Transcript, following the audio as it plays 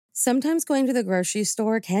Sometimes going to the grocery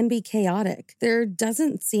store can be chaotic. There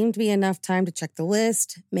doesn't seem to be enough time to check the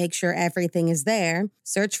list, make sure everything is there,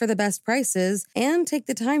 search for the best prices, and take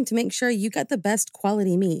the time to make sure you get the best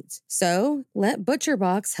quality meat. So, let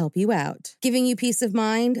ButcherBox help you out. Giving you peace of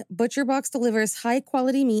mind, ButcherBox delivers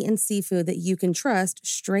high-quality meat and seafood that you can trust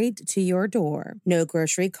straight to your door. No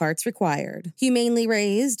grocery carts required. Humanely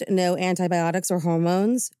raised, no antibiotics or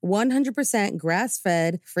hormones, 100%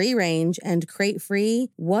 grass-fed, free-range, and crate-free.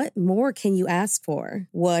 What more can you ask for?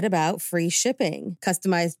 What about free shipping,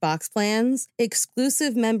 customized box plans,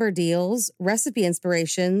 exclusive member deals, recipe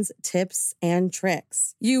inspirations, tips, and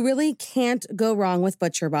tricks? You really can't go wrong with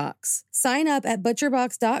ButcherBox. Sign up at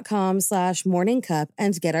butcherbox.com/morningcup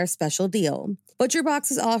and get our special deal. ButcherBox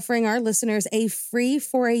is offering our listeners a free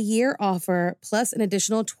for-a-year offer plus an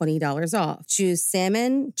additional $20 off. Choose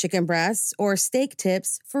salmon, chicken breasts, or steak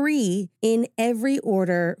tips free in every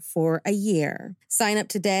order for a year. Sign up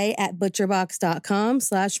today at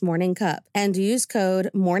butcherbox.com/morningcup and use code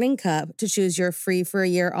morningcup to choose your free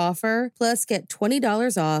for-a-year offer plus get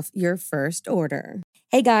 $20 off your first order.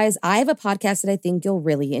 Hey guys, I have a podcast that I think you'll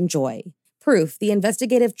really enjoy. Proof, the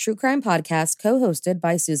investigative true crime podcast co-hosted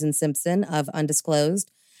by Susan Simpson of Undisclosed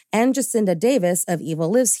and Jacinda Davis of Evil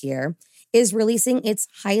Lives Here, is releasing its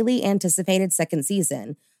highly anticipated second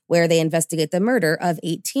season, where they investigate the murder of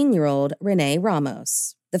 18-year-old Renee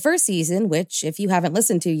Ramos. The first season, which, if you haven't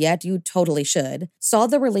listened to yet, you totally should, saw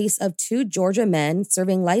the release of 2 Georgia men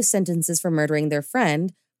serving life sentences for murdering their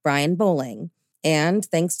friend, Brian Bowling. And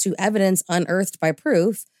thanks to evidence unearthed by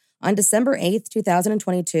Proof, on December 8th,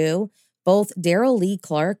 2022, both Daryl Lee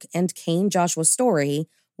Clark and Kane Joshua Story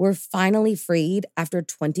were finally freed after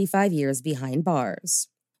 25 years behind bars.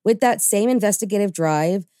 With that same investigative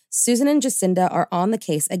drive, Susan and Jacinda are on the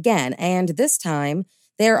case again, and this time,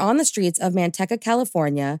 they are on the streets of Manteca,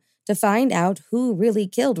 California, to find out who really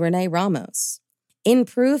killed Renee Ramos. In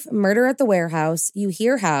Proof, Murder at the Warehouse, you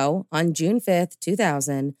hear how, on June 5th,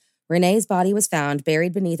 2000, Renee's body was found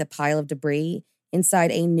buried beneath a pile of debris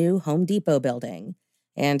inside a new Home Depot building,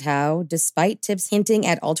 and how, despite tips hinting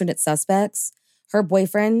at alternate suspects, her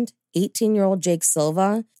boyfriend, 18-year-old Jake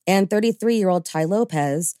Silva, and 33-year-old Ty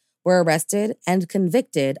Lopez were arrested and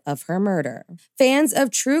convicted of her murder. Fans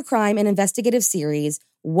of true crime and investigative series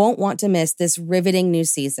won't want to miss this riveting new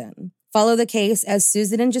season. Follow the case as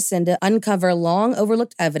Susan and Jacinda uncover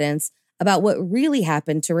long-overlooked evidence about what really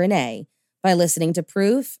happened to Renee by listening to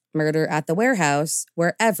Proof, Murder at the Warehouse,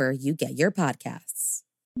 wherever you get your podcasts.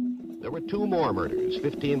 There were 2 more murders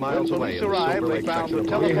 15 miles away. When police arrived, they found the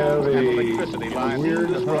telephone and electricity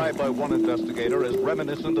lines described by one investigator as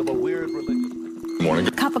reminiscent of a weird religion. Morning.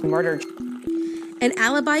 Cup of murder. An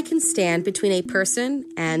alibi can stand between a person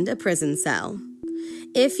and a prison cell.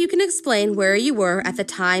 If you can explain where you were at the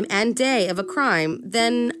time and day of a crime,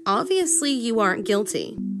 then obviously you aren't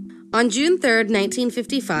guilty. On June 3rd,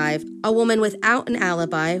 1955, a woman without an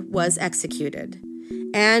alibi was executed.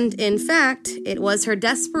 And, in fact, it was her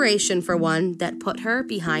desperation for one that put her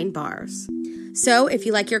behind bars. So, if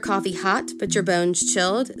you like your coffee hot but your bones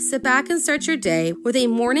chilled, sit back and start your day with a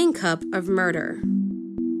morning cup of murder.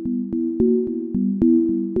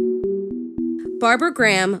 Barbara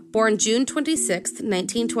Graham, born June 26,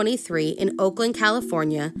 1923, in Oakland,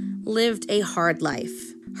 California, lived a hard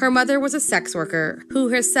life. Her mother was a sex worker who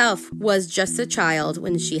herself was just a child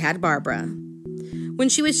when she had Barbara. When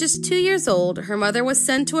she was just 2 years old, her mother was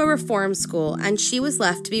sent to a reform school and she was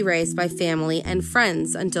left to be raised by family and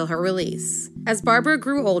friends until her release. As Barbara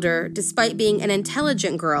grew older, despite being an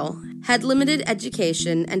intelligent girl, had limited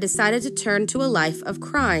education and decided to turn to a life of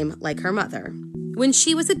crime like her mother. When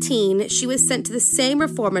she was a teen, she was sent to the same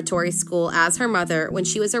reformatory school as her mother when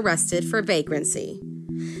she was arrested for vagrancy.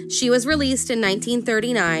 She was released in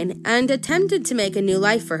 1939 and attempted to make a new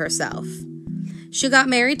life for herself. She got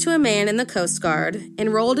married to a man in the Coast Guard,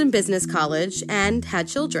 enrolled in business college, and had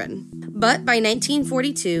children. But by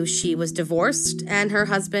 1942, she was divorced and her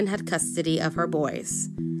husband had custody of her boys.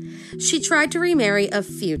 She tried to remarry a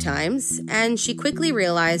few times, and she quickly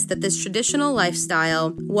realized that this traditional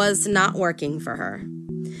lifestyle was not working for her.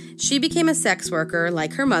 She became a sex worker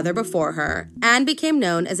like her mother before her and became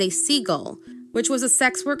known as a seagull, which was a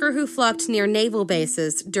sex worker who flocked near naval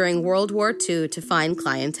bases during World War II to find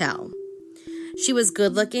clientele. She was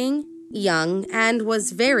good-looking, young, and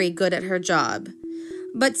was very good at her job.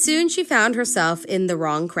 But soon she found herself in the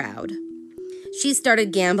wrong crowd. She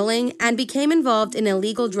started gambling and became involved in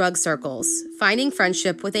illegal drug circles, finding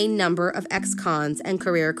friendship with a number of ex-cons and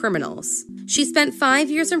career criminals. She spent 5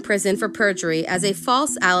 years in prison for perjury as a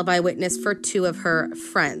false alibi witness for 2 of her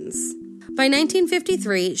friends. By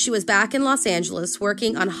 1953, she was back in Los Angeles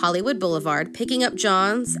working on Hollywood Boulevard, picking up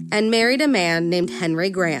Johns, and married a man named Henry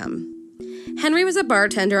Graham. Henry was a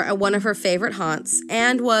bartender at one of her favorite haunts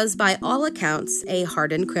and was, by all accounts, a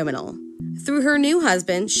hardened criminal. Through her new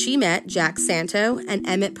husband, she met Jack Santo and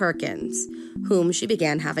Emmett Perkins, whom she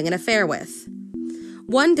began having an affair with.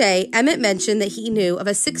 One day, Emmett mentioned that he knew of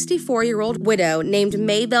a 64-year-old widow named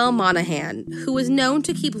Mabel Monahan, who was known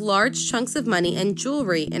to keep large chunks of money and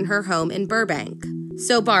jewelry in her home in Burbank.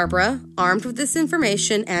 So Barbara, armed with this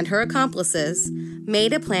information and her accomplices,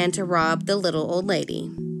 made a plan to rob the little old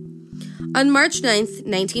lady. On March 9th,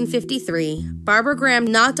 1953, Barbara Graham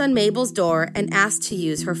knocked on Mabel's door and asked to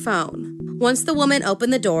use her phone. Once the woman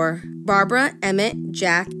opened the door, Barbara, Emmett,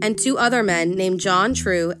 Jack, and 2 other men named John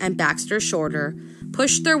True and Baxter Shorter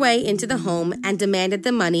pushed their way into the home and demanded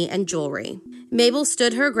the money and jewelry. Mabel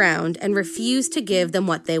stood her ground and refused to give them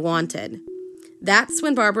what they wanted. That's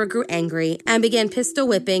when Barbara grew angry and began pistol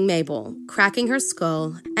whipping Mabel, cracking her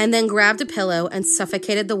skull, and then grabbed a pillow and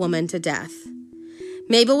suffocated the woman to death.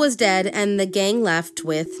 Mabel was dead and the gang left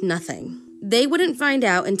with nothing. They wouldn't find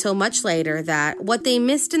out until much later that what they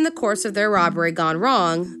missed in the course of their robbery gone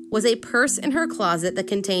wrong was a purse in her closet that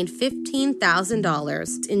contained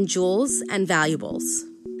 $15,000 in jewels and valuables.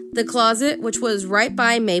 The closet, which was right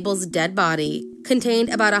by Mabel's dead body, contained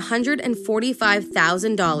about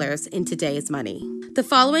 $145,000 in today's money. The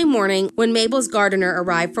following morning, when Mabel's gardener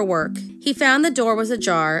arrived for work, he found the door was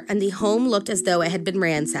ajar and the home looked as though it had been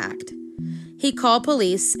ransacked. He called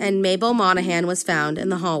police and Mabel Monahan was found in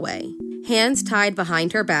the hallway, hands tied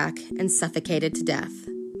behind her back and suffocated to death.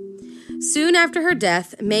 Soon after her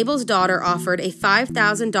death, Mabel's daughter offered a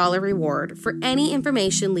 $5,000 reward for any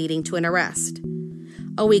information leading to an arrest.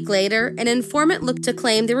 A week later, an informant looked to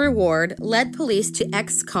claim the reward led police to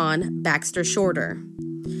ex-con Baxter Shorter.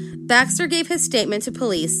 Baxter gave his statement to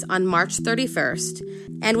police on March 31st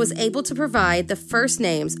and was able to provide the first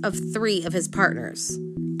names of 3 of his partners,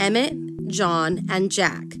 Emmett, John, and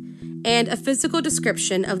Jack, and a physical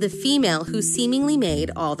description of the female who seemingly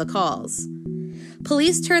made all the calls.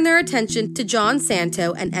 Police turned their attention to John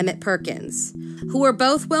Santo and Emmett Perkins, who were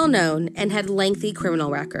both well known and had lengthy criminal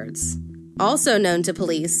records. Also known to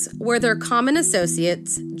police were their common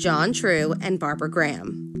associates, John True and Barbara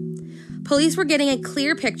Graham. Police were getting a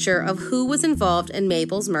clear picture of who was involved in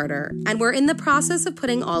Mabel's murder and were in the process of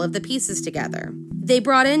putting all of the pieces together. They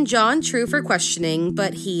brought in John True for questioning,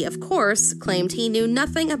 but he, of course, claimed he knew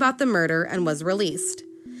nothing about the murder and was released.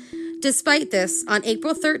 Despite this, on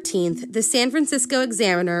April 13th, the San Francisco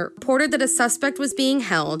Examiner reported that a suspect was being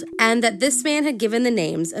held and that this man had given the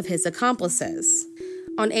names of his accomplices.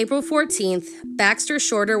 On April 14th, Baxter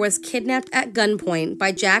Shorter was kidnapped at gunpoint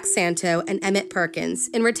by Jack Santo and Emmett Perkins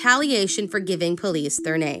in retaliation for giving police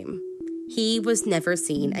their name. He was never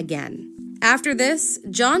seen again. After this,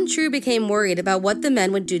 John True became worried about what the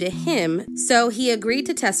men would do to him, so he agreed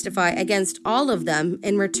to testify against all of them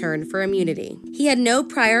in return for immunity. He had no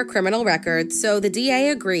prior criminal record, so the DA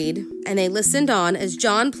agreed, and they listened on as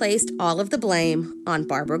John placed all of the blame on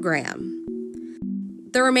Barbara Graham.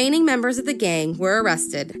 The remaining members of the gang were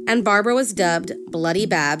arrested, and Barbara was dubbed Bloody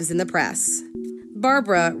Babs in the press.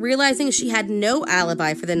 Barbara, realizing she had no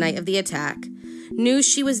alibi for the night of the attack, knew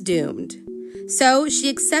she was doomed. So she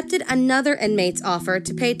accepted another inmate's offer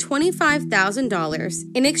to pay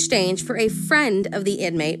 $25,000 in exchange for a friend of the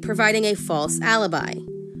inmate providing a false alibi.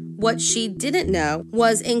 What she didn't know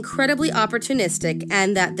was incredibly opportunistic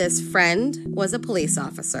and that this friend was a police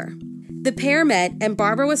officer. The pair met and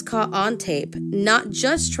Barbara was caught on tape, not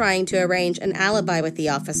just trying to arrange an alibi with the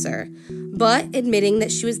officer, but admitting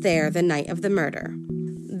that she was there the night of the murder.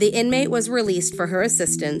 The inmate was released for her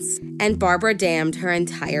assistance, and Barbara damned her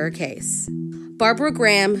entire case. Barbara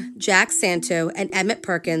Graham, Jack Santo, and Emmett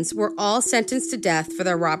Perkins were all sentenced to death for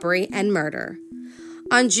their robbery and murder.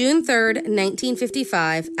 On June 3,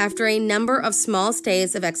 1955, after a number of small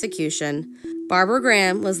stays of execution, Barbara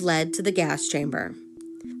Graham was led to the gas chamber.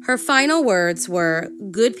 Her final words were,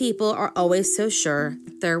 "Good people are always so sure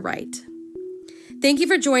they're right." Thank you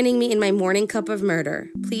for joining me in my morning cup of murder.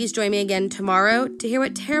 Please join me again tomorrow to hear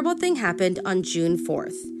what terrible thing happened on June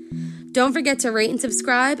 4th. Don't forget to rate and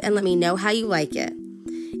subscribe and let me know how you like it.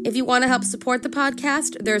 If you want to help support the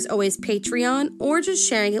podcast, there's always Patreon or just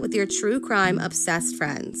sharing it with your true crime obsessed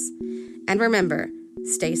friends. And remember,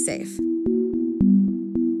 stay safe.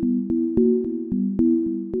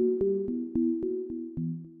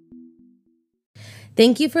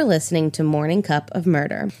 Thank you for listening to Morning Cup of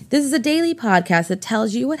Murder. This is a daily podcast that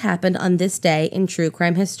tells you what happened on this day in true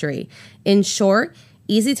crime history. In short,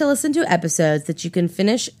 easy to listen to episodes that you can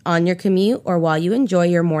finish on your commute or while you enjoy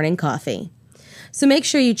your morning coffee. So make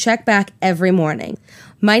sure you check back every morning.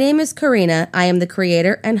 My name is Karina. I am the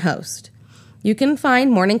creator and host. You can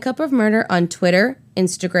find Morning Cup of Murder on Twitter,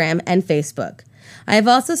 Instagram, and Facebook. I have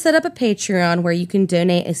also set up a Patreon where you can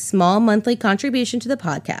donate a small monthly contribution to the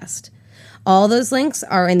podcast. All those links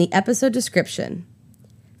are in the episode description.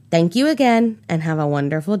 Thank you again, and have a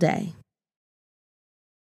wonderful day.